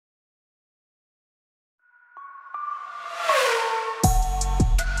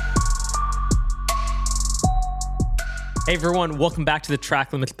Hey everyone, welcome back to the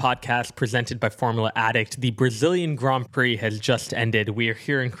Track Limits podcast presented by Formula Addict. The Brazilian Grand Prix has just ended. We are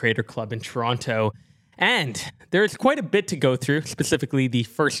here in Crater Club in Toronto, and there's quite a bit to go through, specifically the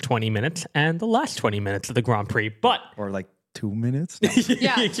first 20 minutes and the last 20 minutes of the Grand Prix. Or like 2 minutes?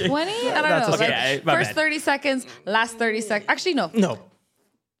 Yeah, 20? I don't know. Okay, like first 30 seconds, last 30 seconds. Actually, no. No.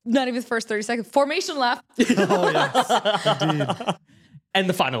 Not even the first 30 seconds. Formation lap. Oh, yes. Indeed. And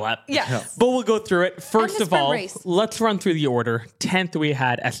the final lap. Yes. But we'll go through it. First the of sprint all, race. let's run through the order. 10th, we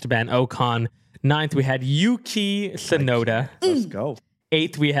had Esteban Ocon. 9th, we had Yuki Tsunoda. Let's go.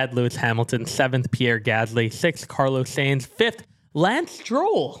 8th, we had Lewis Hamilton. 7th, Pierre Gasly. 6th, Carlos Sainz. 5th, Lance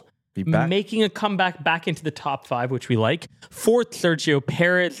Stroll. Be back. Making a comeback back into the top 5, which we like. 4th, Sergio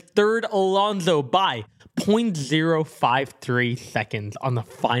Perez. 3rd, Alonso by 0.053 seconds on the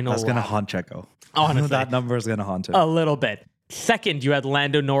final That's going to lap. haunt Checo. Honestly. That number is going to haunt him. A little bit. 2nd, you had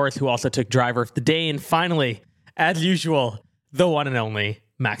Lando Norris, who also took driver of the day. And finally, as usual, the one and only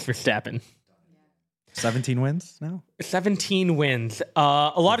Max Verstappen. 17 wins now? 17 wins.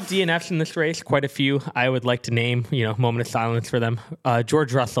 A lot of DNFs in this race, quite a few. I would like to name, moment of silence for them.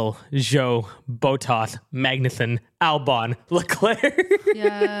 George Russell, Zhou, Bottas, Magnussen, Albon, Leclerc.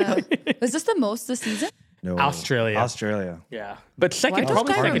 Yeah. Was this the most this season? No. Australia. Yeah. But second, Why don't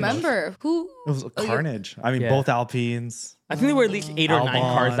probably I second most. remember? Who? It was carnage. I mean, Yeah. both Alpines. I think there were at least 8 or 9 Albon,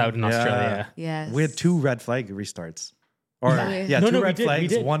 cars out in yeah. Australia. Yes. We had 2 red flag restarts. Or, Yeah. No, 2 we red did, we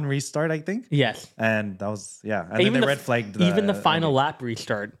flags, did. 1 restart, I think. Yes. And that was, And then they red flagged even the final lap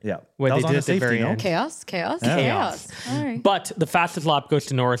restart. Yeah. Where That they was on did a at the safety, very no? end. Chaos. All right. But the fastest lap goes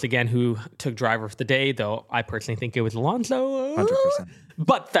to Norris again, who took driver of the day, though I personally think it was Alonso. 100%.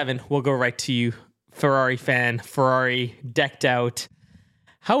 But Fevin, we'll go right to you. Ferrari fan, Ferrari decked out.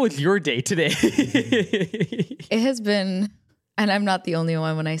 How was your day today? It has been, and I'm not the only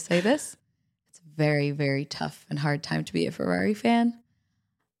one when I say this, it's a very, very tough and hard time to be a Ferrari fan.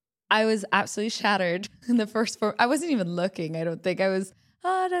 I was absolutely shattered in the first four. I wasn't even looking. I don't think I was,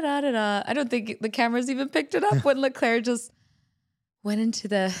 I don't think the cameras even picked it up when Leclerc just went into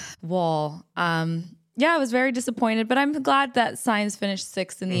the wall. I was very disappointed, but I'm glad that Sainz finished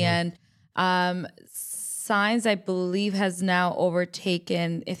 6th in the end. Sainz, I believe, has now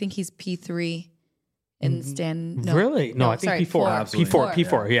overtaken, I think he's P3 in stand. No, Really? No, I think sorry, P4. Absolutely.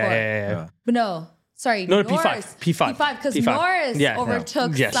 P4. Yeah. But no, sorry. No, Norris. P5. because P5. Norris Yeah.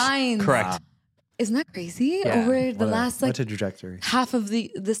 overtook Yes, Sainz. correct. Isn't that crazy? Yeah. Over the last What a trajectory. half of the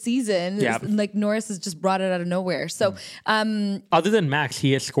season, Yeah. Norris has just brought it out of nowhere. So, Other than Max,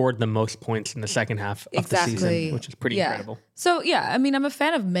 he has scored the most points in the second half of the Exactly. season, which is pretty incredible. So, I'm a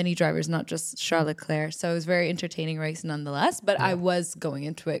fan of many drivers, not just Charles Leclerc. So it was a very entertaining race nonetheless, but I was going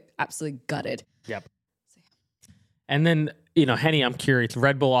into it absolutely gutted. Yep. And then, Henny, I'm curious.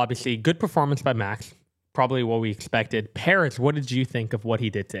 Red Bull, obviously, good performance by Max. Probably what we expected. Paris, what did you think of what he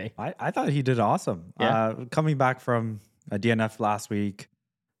did today? I thought he did awesome. Yeah. Coming back from a DNF last week,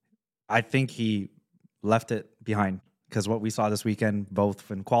 I think he left it behind because what we saw this weekend,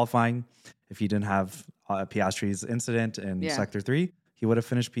 both in qualifying, if he didn't have Piastri's incident in Sector 3, he would have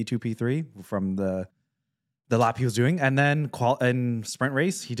finished P2, P3 from the lap he was doing. And then in sprint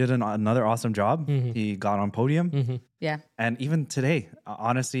race, he did another awesome job. Mm-hmm. He got on podium. Yeah. And even today,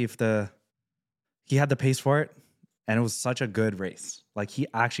 honestly, he had the pace for it, and it was such a good race. Like, he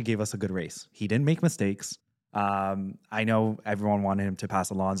actually gave us a good race. He didn't make mistakes. I know everyone wanted him to pass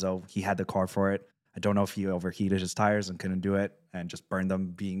Alonso. He had the car for it. I don't know if he overheated his tires and couldn't do it and just burned them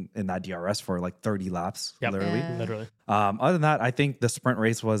being in that DRS for like 30 laps, literally. Yeah. Literally. Other than that, I think the sprint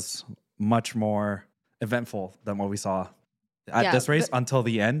race was much more eventful than what we saw at this race until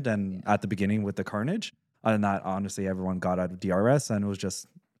the end and at the beginning with the carnage. Other than that, honestly, everyone got out of DRS, and it was just...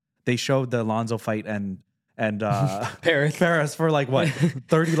 They showed the Alonso fight and Paris for like what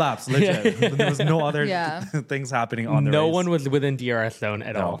 30 laps. Legit. There was no other things happening on the race. No one was within DRS zone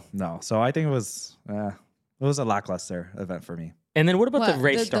at all. No. So I think it was a lackluster event for me. And then what about the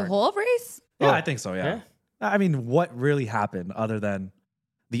race The start? whole race? Yeah, I think so. Yeah. I mean, what really happened other than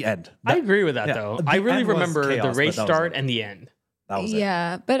the end? I agree with that, though. the I really end was remember chaos, the but race that was start it. and the end. That was it.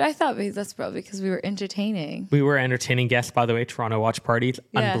 Yeah, but I thought maybe that's probably because we were entertaining. We were entertaining guests, by the way. Toronto watch parties,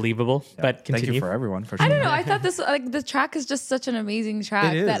 Yeah. unbelievable. But continue. Thank you for everyone for I sharing. don't know. I thought this the track is just such an amazing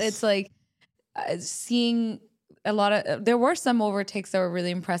track It that is. it's like seeing a lot of. There were some overtakes that were really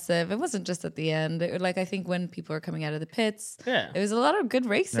impressive. It wasn't just at the end. I think when people were coming out of the pits, Yeah. it was a lot of good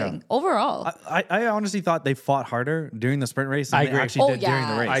racing overall. I honestly thought they fought harder during the sprint race than I they agree. actually Oh, did during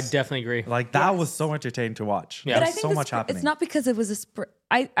yeah. the race. I definitely agree. Like, that was so entertaining to watch. Yeah. There But I was think so the much sprint- happening. it's not because it was a sprint.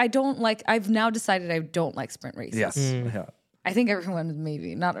 I don't like. I've now decided I don't like sprint races. Yes. Yeah. I think everyone,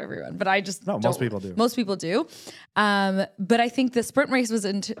 maybe not everyone, but I just most people do. Most people do. But I think the sprint race was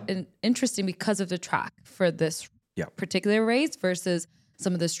interesting because of the track for this particular race versus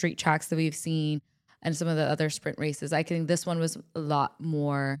some of the street tracks that we've seen and some of the other sprint races. I think this one was a lot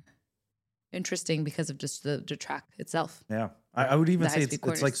more interesting because of just the track itself. Yeah. I would even say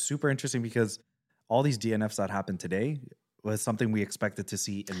it's like super interesting because all these DNFs that happened today was something we expected to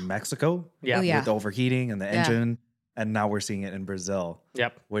see in Mexico with overheating and the engine. And now we're seeing it in Brazil,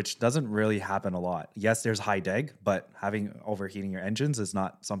 which doesn't really happen a lot. Yes, there's high deg, but having overheating your engines is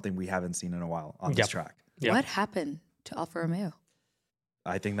not something we haven't seen in a while on this track. What happened to Alfa Romeo?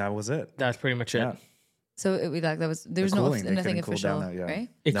 I think that was it. That's pretty much it. So there was nothing official, right?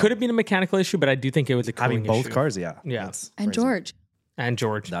 It could have been a mechanical issue, but I do think it was a cooling having both issue. cars. And George. And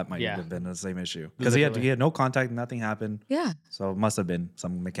George. That might have been the same issue. Because he had no contact, nothing happened. Yeah. So it must have been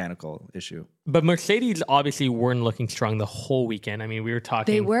some mechanical issue. But Mercedes obviously weren't looking strong the whole weekend. I mean, we were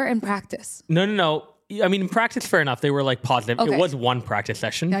talking... They were in practice. No. I mean, in practice, fair enough. They were like positive. Okay. It was one practice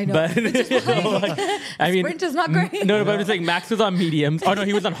session. I know. But I mean, sprint is not great. No, but I was like, Max was on mediums. Oh, no,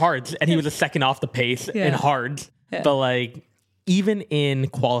 he was on hards. And he was a second off the pace in hards. Yeah. But like... Even in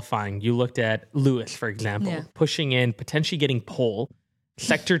qualifying, you looked at Lewis, for example, pushing in, potentially getting pole.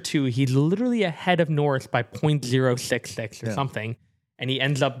 Sector 2, he's literally ahead of Norris by 0.066 or something. And he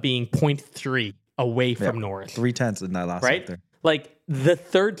ends up being 0.3 away from Norris. 0.3 in that last sector. Like the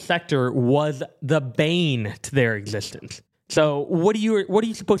third sector was the bane to their existence. So what are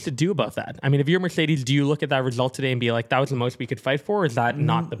you supposed to do about that? I mean, if you're Mercedes, do you look at that result today and be like, that was the most we could fight for? Or is that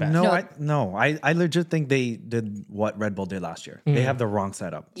not the best? I legit think they did what Red Bull did last year. They have the wrong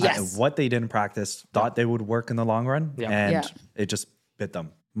setup. Yes. What they did in practice, thought they would work in the long run. And it just bit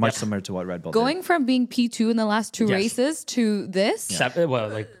them. Much similar to what Red Bull did. From being P2 in the last two races to this. What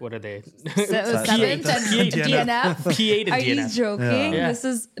are they? 7th and DNF. P8 and DNF. Are you joking? Yeah. This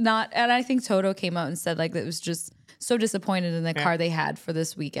is not, and I think Toto came out and said like it was just so disappointed in the car they had for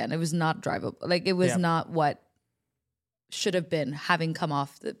this weekend. It was not drivable. Like it was not what should have been, having come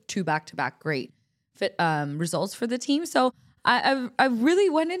off the 2 back-to-back great results for the team. So I really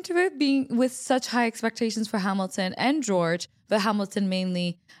went into it being with such high expectations for Hamilton and George, but Hamilton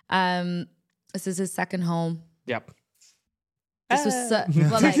mainly. This is his second home. Yep. This was I don't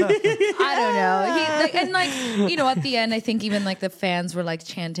know. At the end, I think even like the fans were like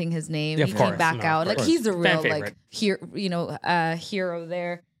chanting his name. He came back out. Like he's a real like hero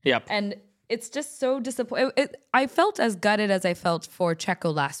there. Yep. And it's just so disappointing. I felt as gutted as I felt for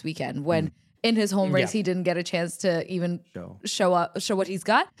Checo last weekend when in his home race he didn't get a chance to even show what he's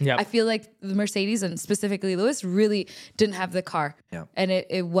got. Yep. I feel like the Mercedes and specifically Lewis really didn't have the car. Yep. And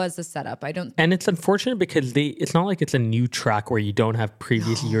it was a setup. And it's unfortunate because it's not like it's a new track where you don't have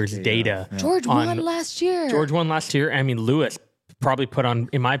previous years' data. Yeah. George won last year. I mean, Lewis probably put on,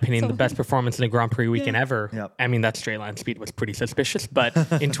 in my opinion, the best performance in a Grand Prix weekend ever. Yep. I mean, that straight line speed was pretty suspicious. But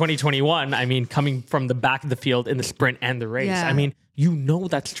in 2021, I mean, coming from the back of the field in the sprint and the race, I mean,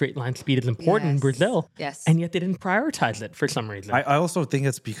 that straight line speed is important in Brazil. Yes. And yet they didn't prioritize it for some reason. I also think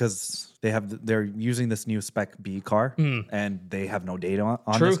it's because they're using this new Spec B car and they have no data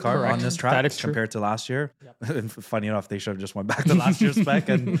on this car, on this track, that is compared to last year. And funny enough, they should have just went back to last year's Spec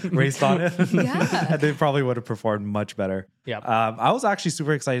and raced on it. And they probably would have performed much better. I was actually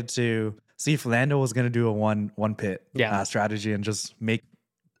super excited to see if Lando was going to do a one pit strategy and just make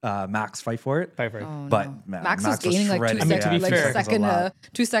Max fight for it. Oh, but no. man, Max was gaining like 2 seconds.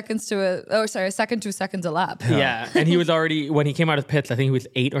 2 seconds to a second, 2 seconds a lap. Yeah. And he was already, when he came out of the pits, I think he was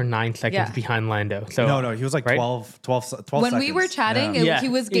 8 or 9 seconds behind Lando. So no, he was like 12 when seconds. We were chatting, he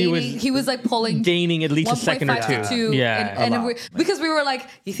was gaining, he was like gaining at least a second or two. And because we were like,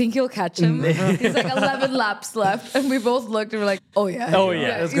 you think you'll catch him? He's like 11 laps left. And we both looked and we're like,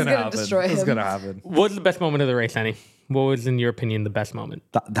 it's going to destroy him. It's going to happen. What was the best moment of the race, Annie? What was, in your opinion, the best moment?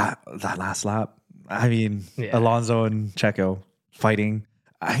 That last lap. I mean, Alonso and Checo fighting.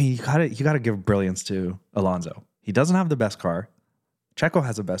 I mean, you gotta give brilliance to Alonso. He doesn't have the best car. Checo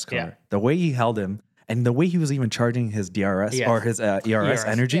has the best car. Yeah. The way he held him and the way he was even charging his DRS or his ERS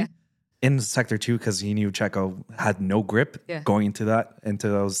energy in sector 2 because he knew Checo had no grip going into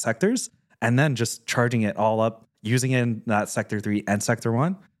those sectors, and then just charging it all up, using it in that sector 3 and sector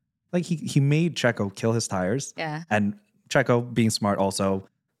 1. Like he made Checo kill his tires. Yeah. And Checo, being smart, also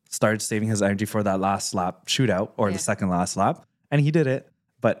started saving his energy for that last lap shootout or the second last lap. And he did it.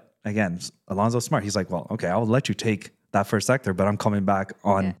 But again, Alonso's smart. He's like, well, okay, I'll let you take that first sector, but I'm coming back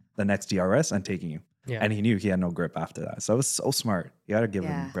on the next DRS and taking you. Yeah. And he knew he had no grip after that. So it was so smart. You got to give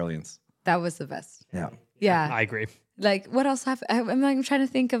him brilliance. That was the best. Yeah. Yeah. I agree. Like, what else happened? I'm trying to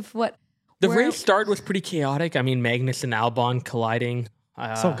think of what The race start was pretty chaotic. I mean, Magnus and Albon colliding.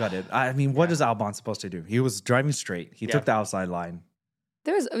 So gutted. I mean, what is Albon supposed to do? He was driving straight. He took the outside line.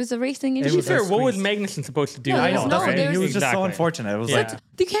 It was a racing issue. To be fair, what was Magnussen supposed to do? I know. He was just so unfortunate. It was like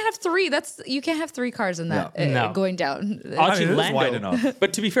you can't have three. You can't have 3 cars in that going down. Actually, Lando, wide enough.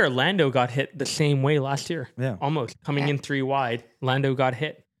 But to be fair, Lando got hit the same way last year. Yeah, almost coming in 3 wide. Lando got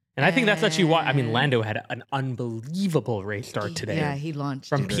hit. And I think that's actually why. I mean, Lando had an unbelievable race start today. Yeah, he launched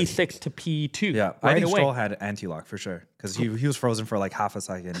from P6 to P2. Yeah, I think Stroll had anti-lock for sure because he was frozen for like half a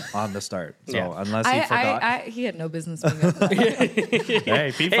second on the start. So unless he forgot, he had no business doing that. Hey, P5.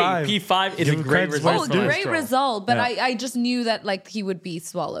 Hey, P5 is a great result. Great result. But I just knew that like he would be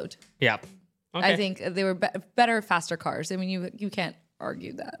swallowed. Yeah, I think they were better, faster cars. I mean, you can't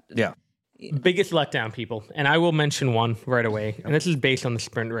argue that. Yeah. Biggest letdown, people. And I will mention one right away. And this is based on the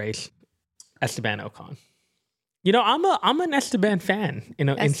sprint race. Esteban Ocon. You know, I'm an Esteban fan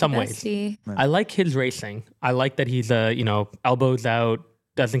in some ways. I like his racing. I like that he's elbows out,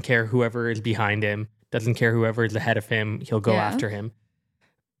 doesn't care whoever is behind him, doesn't care whoever is ahead of him, he'll go after him.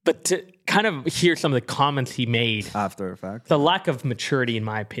 But to kind of hear some of the comments he made after the fact, the lack of maturity, in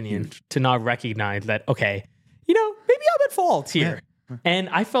my opinion, to not recognize that, okay, maybe I'm at fault here. Yeah. And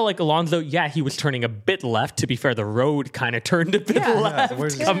I felt like Alonso, he was turning a bit left. To be fair, the road kind of turned a bit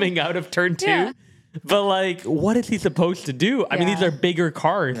left coming out of turn 2. Yeah. But like, what is he supposed to do? I mean, these are bigger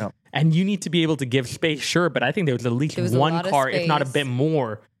cars and you need to be able to give space, sure. But I think there was at least one car, if not a bit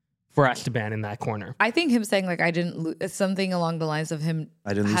more, for Esteban in that corner. I think him saying like, I didn't lose something along the lines of him.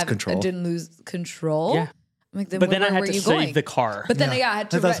 I didn't lose control. Yeah. Like, then I had to save the car. But then I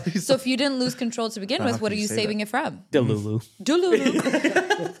had to. So if you didn't lose control to begin with, what are you saving it from? Delulu.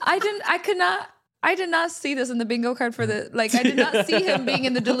 I did not see this in the bingo card for the. Like, I did not see him being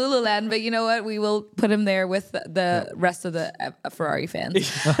in the Delulu land. But you know what? We will put him there with the rest of the Ferrari fans,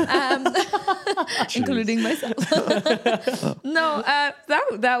 including myself. No,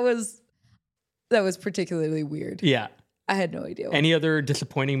 that was particularly weird. Yeah, I had no idea. Any other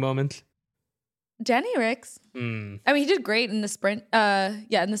disappointing moments? Danny Ricks. I mean, he did great in the sprint.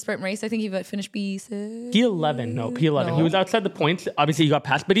 In the sprint race. I think he finished P6. P11. No, P11. No. He was outside the points. Obviously, he got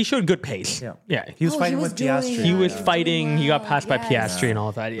passed, but he showed good pace. Yeah. He was fighting with Piastri. He was fighting. He got passed by Piastri and all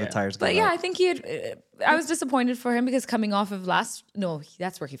of that. Yeah. The tires but I think he had. I was disappointed for him because coming off of that's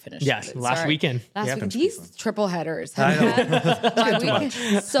where he finished. Yes, last weekend. These triple headers have had my weekend.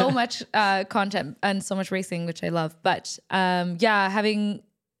 So much content and so much racing, which I love. But having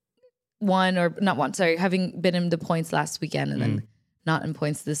having been in the points last weekend and then not in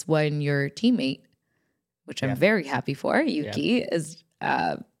points this one, your teammate, which I'm very happy for, Yuki, is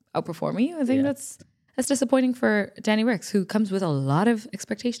outperforming you. I think that's disappointing for Danny Ricks, who comes with a lot of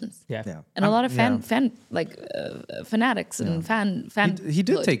expectations. And a lot of fanatics and fan. He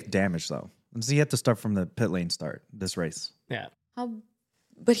did take damage though. So he had to start from the pit lane start this race. Yeah.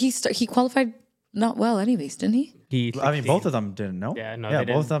 But he qualified not well anyways, didn't he? Both of them didn't know. Yeah, no,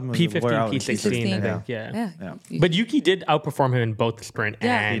 both of them P15, P16, I think. Yeah. But Yuki did outperform him in both the sprint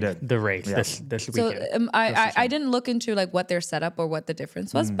and the race this weekend. So I didn't look into like what their setup or what the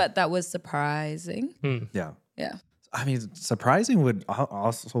difference was, but that was surprising. Yeah. Yeah. I mean, surprising would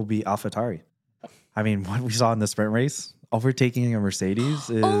also be AlphaTauri. I mean, what we saw in the sprint race, overtaking a Mercedes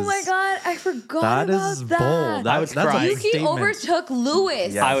is... Oh my God, I forgot about that. Bold. That's Yuki overtook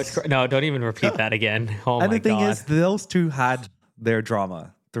Lewis. Yes. No, don't even repeat that again. Oh my God. And the thing is, those two had their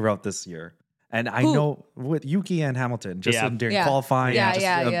drama throughout this year. And I know with Yuki and Hamilton, just during qualifying,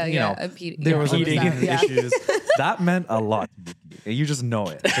 there was issues. That meant a lot to Yuki. And you just know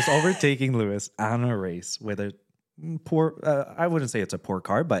it. Just overtaking Lewis on a race with a poor, I wouldn't say it's a poor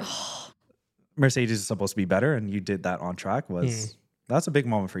car, but... Mercedes is supposed to be better, and you did that on track. That's a big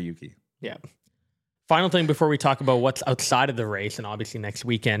moment for Yuki. Yeah. Final thing before we talk about what's outside of the race, and obviously next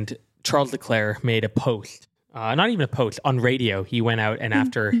weekend, Charles Leclerc made a post. Not even a post, on radio. He went out and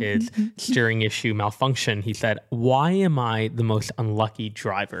after his steering issue malfunction, he said, "Why am I the most unlucky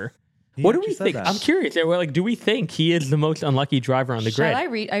driver?" What do we think? I'm curious. Do we think he is the most unlucky driver on the grid? Shall I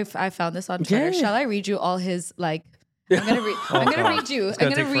read? I found this on Twitter. Shall I read you all his I'm gonna read you. I'm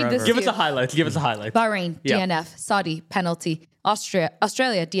gonna read this. Give us a highlight. Bahrain, DNF. Saudi, penalty.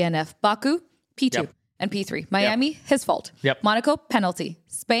 Australia, DNF. Baku, P2 and P3. Miami, his fault. Monaco, penalty.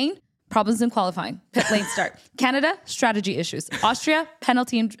 Spain, problems in qualifying. Pit lane start. Canada, strategy issues. Austria,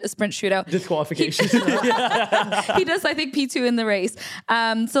 penalty and sprint shootout. Disqualification. He does, I think, P2 in the race.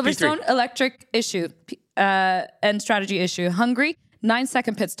 Silverstone, P3. Electric issue and strategy issue. Hungary,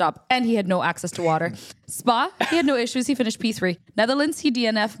 9-second pit stop, and he had no access to water. Spa, he had no issues. He finished P3. Netherlands, he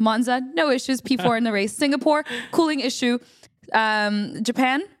DNF. Monza, no issues. P4 in the race. Singapore, cooling issue.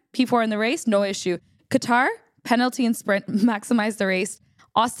 Japan, P4 in the race, no issue. Qatar, penalty and sprint, maximize the race.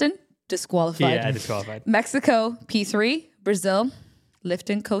 Austin, disqualified. Yeah, disqualified. Mexico, P3. Brazil, lift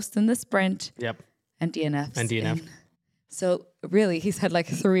and coast in the sprint. Yep. And DNFs. And DNF. So really, he's had like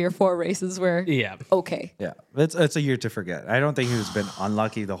 3 or 4 races where okay. Yeah, it's a year to forget. I don't think he's been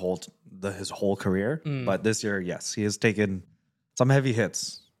unlucky his whole career, but this year, yes, he has taken some heavy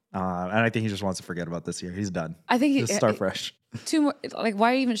hits, and I think he just wants to forget about this year. He's done. I think just start fresh. 2 more. Like,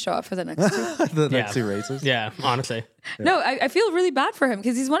 why even show up for the next 2? Next 2 races. Yeah, honestly. Yeah. No, I feel really bad for him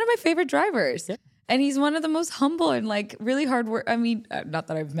because he's one of my favorite drivers. Yeah. And he's one of the most humble and like really hard work. I mean, not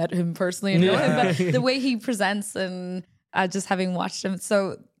that I've met him personally, and know him, but the way he presents and just having watched him.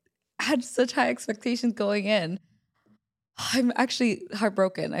 So I had such high expectations going in. I'm actually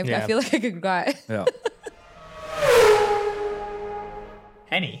heartbroken. I feel like I could cry. Yeah.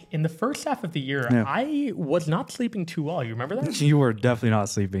 Henny, in the first half of the year, I was not sleeping too well. You remember that? You were definitely not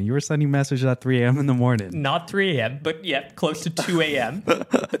sleeping. You were sending messages at 3 a.m. in the morning. Not 3 a.m., but close to 2 a.m.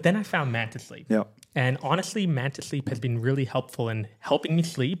 But then I found Manta Sleep. Yeah. And honestly, Manta Sleep has been really helpful in helping me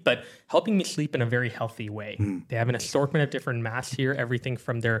sleep, but helping me sleep in a very healthy way. They have an assortment of different masks here, everything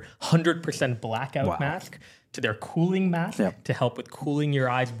from their 100% blackout mask to their cooling mask to help with cooling your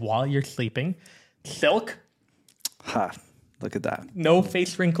eyes while you're sleeping. Silk. Look at that. No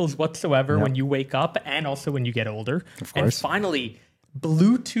face wrinkles whatsoever when you wake up and also when you get older. Of course. And finally,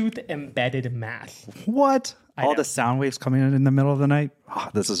 Bluetooth embedded mask. What? All the sound waves coming in the middle of the night?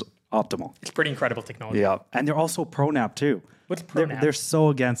 This is optimal. It's pretty incredible technology. Yeah. And they're also pro-nap too. What's pro-nap? They're so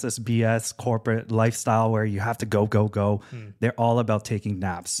against this BS corporate lifestyle where you have to go. They're all about taking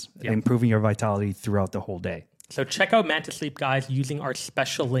naps, improving your vitality throughout the whole day. So check out Manta Sleep, guys, using our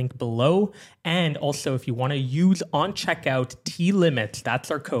special link below. And also, if you want to use on checkout T-Limits,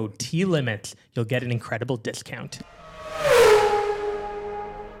 that's our code, T-Limits, you'll get an incredible discount.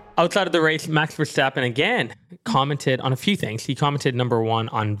 Outside of the race, Max Verstappen again commented on a few things. He commented, number 1,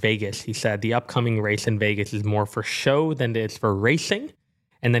 on Vegas. He said the upcoming race in Vegas is more for show than it is for racing.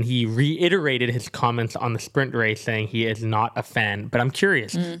 And then he reiterated his comments on the sprint race, saying he is not a fan. But I'm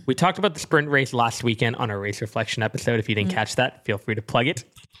curious. We talked about the sprint race last weekend on our Race Reflection episode. If you didn't catch that, feel free to plug it.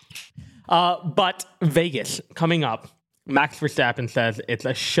 But Vegas, coming up, Max Verstappen says it's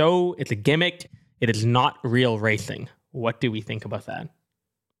a show, it's a gimmick, it is not real racing. What do we think about that?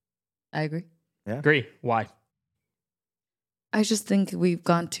 I agree. Yeah. Agree. Why? I just think we've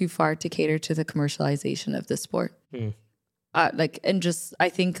gone too far to cater to the commercialization of the sport. I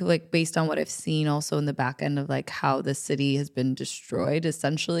think like based on what I've seen also in the back end of like how the city has been destroyed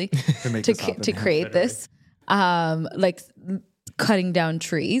essentially to create this, like cutting down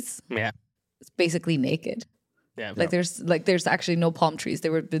trees. Yeah. It's basically naked. Yeah. There's actually no palm trees. They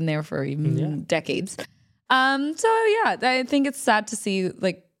were been there for even decades. I think it's sad to see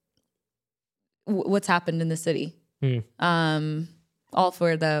like what's happened in the city. All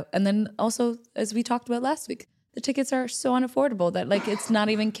for and then also as we talked about last week, the tickets are so unaffordable that like it's not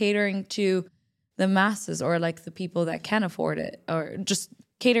even catering to the masses or like the people that can afford it or just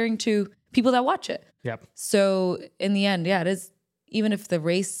catering to people that watch it. Yep. So in the end, it is, even if the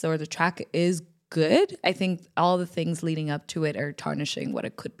race or the track is good, I think all the things leading up to it are tarnishing what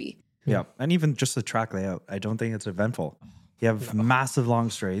it could be. Yeah. And even just the track layout, I don't think it's eventful. You have massive long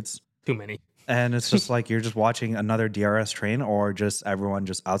straights. Too many. And it's just like you're just watching another DRS train or just everyone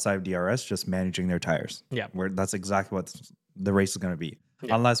just outside of DRS just managing their tires. Yeah. Where that's exactly what the race is going to be.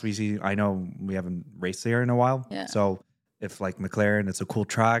 Yeah. Unless we see, I know we haven't raced there in a while. Yeah. So if like McLaren, it's a cool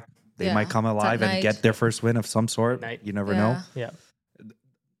track, they might come alive and get their first win of some sort. You never know. Yeah.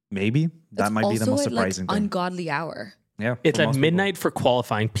 Maybe that might be the most surprising thing. Ungodly hour. Yeah. It's at midnight for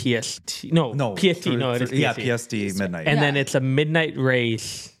qualifying PST. No, PST. No, it is PST. Yeah, PST midnight. And then it's a midnight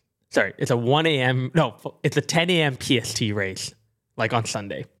race. Sorry, it's a 1 a.m. No, it's a 10 a.m. PST race, like on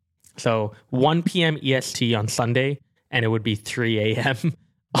Sunday. So 1 p.m. EST on Sunday, and it would be 3 a.m.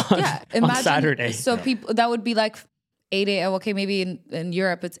 on Saturday. So people, that would be like 8 a.m. Okay, maybe in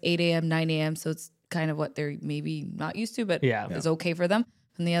Europe it's 8 a.m., 9 a.m. So it's kind of what they're maybe not used to, but it's okay for them.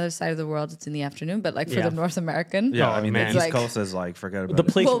 On the other side of the world, it's in the afternoon. But like for the North American, I mean, the East Coast is like, forget about the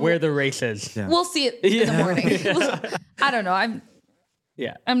place where the race is. Yeah. We'll see it in the morning. I don't know.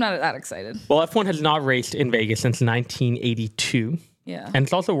 I'm not that excited. Well, F1 has not raced in Vegas since 1982. Yeah. And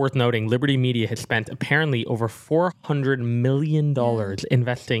it's also worth noting, Liberty Media has spent apparently over $400 million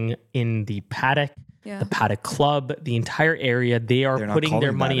investing in the paddock, the paddock club, the entire area. They are putting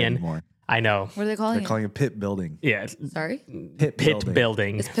their money in. I know. What are they calling They're calling it pit building. Yeah. Sorry? Pit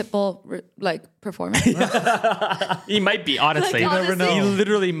building. Is Pitbull performing? He might be, honestly. Like, You never know. He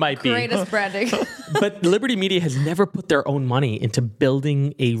literally might be. Greatest branding. But Liberty Media has never put their own money into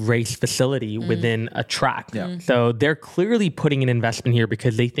building a race facility within a track. Yeah. So they're clearly putting an investment here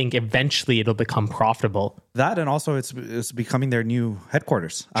because they think eventually it'll become profitable. That, and also it's becoming their new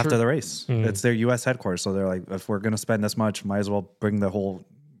headquarters after the race. It's their U.S. headquarters. So they're like, if we're going to spend this much, might as well bring the whole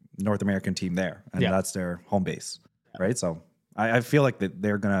North American team there. And that's their home base, right? So I feel like that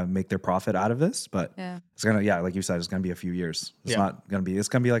they're going to make their profit out of this, but it's going to, like you said, it's going to be a few years. It's not going to be, it's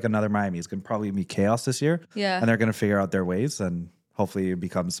going to be like another Miami. It's going to probably be chaos this year. Yeah. And they're going to figure out their ways, and hopefully it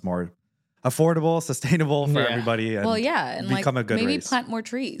becomes more affordable, sustainable for everybody. And and become a good maybe race. plant more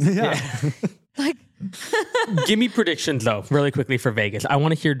trees. Like, give me predictions though, really quickly for Vegas. I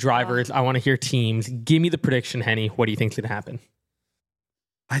want to hear drivers. I want to hear teams. Give me the prediction, Henny. What do you think's going to happen?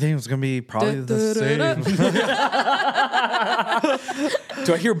 I think it's going to be probably the same.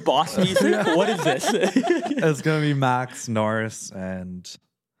 Do I hear boss music? What is this? It's going to be Max, Norris, and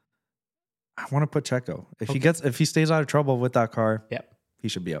I want to put Checo. If he stays out of trouble with that car, he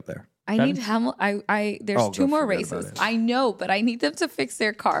should be up there. I need Hamilton. There's 2 more races. I know, but I need them to fix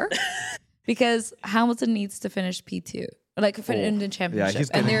their car because Hamilton needs to finish P2, like in the championship,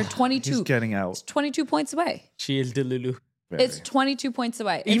 and they're 22. He's getting out. It's 22 points away. She is Delulu. It's 22 points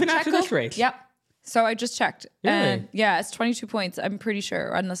away. Even after this race? Yep. So I just checked. Really? And it's 22 points. I'm pretty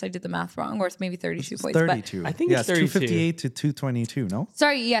sure, unless I did the math wrong, or it's maybe 32 points. 32. I think it's 32. 258 to 222, no?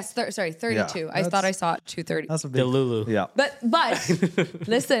 Sorry, yes. 32. Yeah, I thought I saw it 230. That's a big Delulu. Yeah. But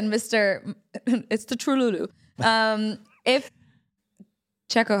listen, Mr. It's the true Lulu. If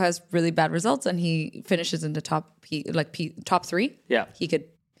Checo has really bad results and he finishes in the top 3, he could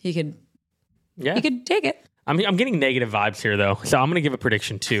take it. I'm getting negative vibes here though, so I'm going to give a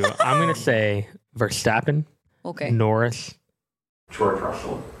prediction too. I'm going to say Verstappen, Norris, George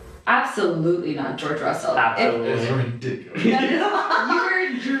Russell. Absolutely not George Russell. Absolutely. It's ridiculous.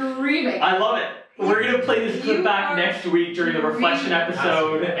 You're dreaming. I love it. We're going to play this clip back next week during the reflection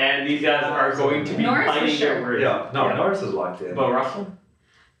episode, and these guys are going to be biting their words. Norris is locked in. But Russell?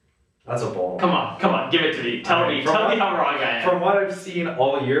 That's a ball. Come on, give it to me. Tell me how wrong I am. From what I've seen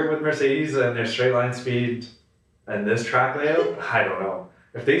all year with Mercedes and their straight line speed and this track layout, I don't know.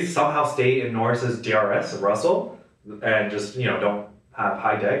 If they somehow stay in Norris's DRS, Russell, and just, don't have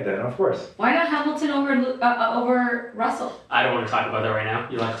high deg, then of course. Why not Hamilton over Russell? I don't want to talk about that right now.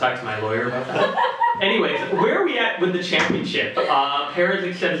 You'll have to talk to my lawyer about that. Anyways, where are we at with the championship? Perez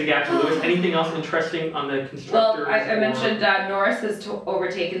extends the gap to Lewis. Anything else interesting on the constructors? Well, I mentioned Norris has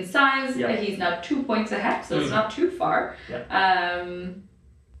overtaken Sainz. Yep. He's now 2 points ahead, so it's not too far.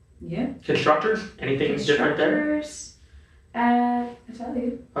 Yep. Constructors? Anything different there? I tell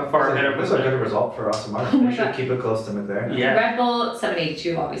you. How far ahead of That's a good result for Aston Martin. They should keep it close to McLaren. Yeah. Red Bull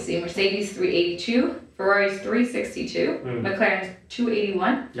 782, obviously. Mercedes 382. Ferrari's 362. McLaren's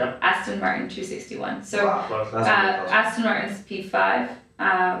 281. Yep. Aston Martin 261. So That's Aston Martin's P5.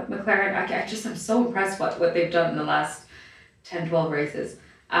 McLaren, I'm so impressed what they've done in the last 10, 12 races.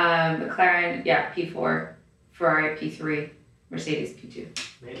 McLaren, P4. Ferrari P3. Mercedes P2.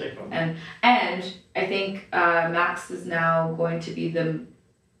 And I think Max is now going to be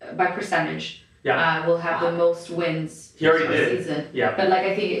by percentage. Will have the most wins he already this did. season. Yeah. But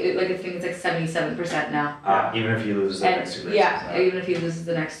I think it's like 77% now. Even if he loses the next 2 races. Even if he loses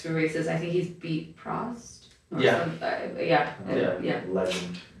the next 2 races, I think he's beat Prost. Legend.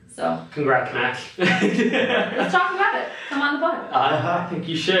 So congrats, Max. let's talk about it. Come on the pod. I think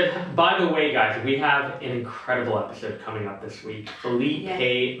you should. By the way, guys, we have an incredible episode coming up this week.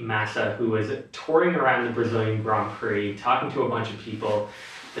 Felipe Massa, who is touring around the Brazilian Grand Prix, talking to a bunch of people.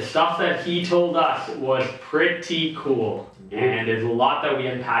 The stuff that he told us was pretty cool. And there's a lot that we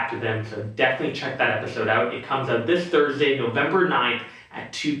unpacked with him, so definitely check that episode out. It comes out this Thursday, November 9th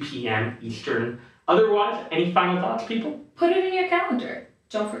at 2 p.m. Eastern. Otherwise, any final thoughts, people? Put it in your calendar.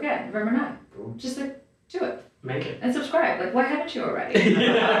 Don't forget, November 9th. Just do it. Make it. And subscribe. Why haven't you already?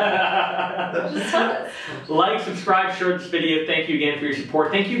 Just tell us. Like, subscribe, share this video. Thank you again for your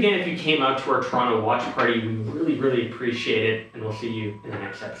support. Thank you again if you came out to our Toronto watch party. We really, really appreciate it. And we'll see you in the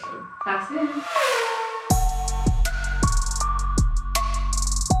next episode. Talk soon.